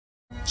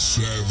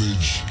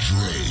Savage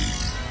Dre.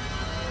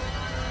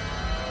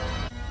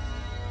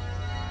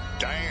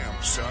 Damn,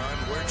 son,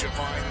 where'd you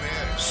find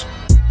this?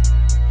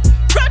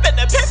 Grabbing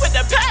the pit with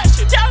the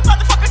passion. Down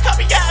motherfucker, call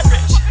me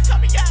average.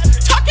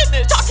 Talking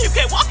this talk, you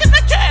can't walk in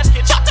the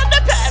casket. Chopped on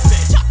the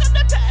pavement.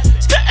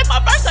 Spitting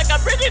my verse like I'm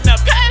reading a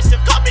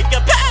passive. Call me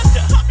a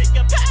pastor.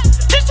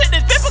 This shit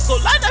is biblical.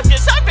 Line up your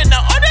serving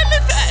the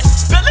orderly fashion.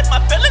 Spilling my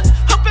feelings,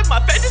 hoping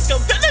my fans is gon'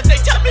 feel it. They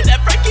tell me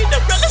that Frankie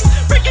the realest.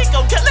 Frankie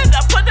gon' kill it.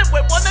 I put it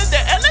with one of the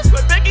illest.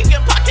 With Biggie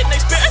and Pocket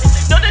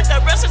experience. Know that the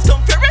rest is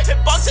gon' fear it.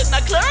 Hit boxes,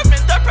 not clear 'em. In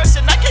third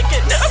person, I can't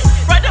get near 'em.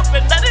 Right up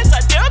in letters,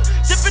 I dip.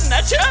 Sipping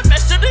that chair.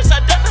 As soon as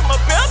I done them a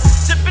rip.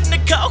 Sipping the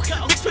coke.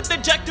 Mixed with the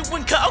Jack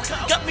doing coke.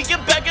 Got me a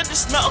bag of the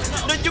smoke.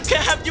 No, you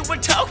can't have you a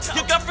toke.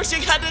 Your girlfriend,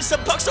 she had it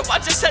some poke, so I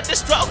just had the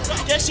stroke.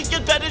 Yeah, she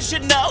get better, you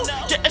know.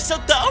 Getting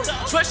so throw.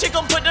 Swear she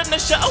gon' put on the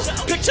show.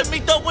 Picture me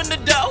throwing the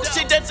dough.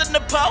 She dancing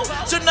the pole.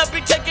 Soon I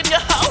be taking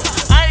your hoe.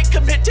 I ain't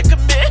come here to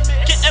commit.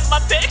 Getting my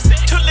fix.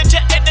 Too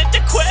legit, ain't it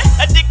to quit.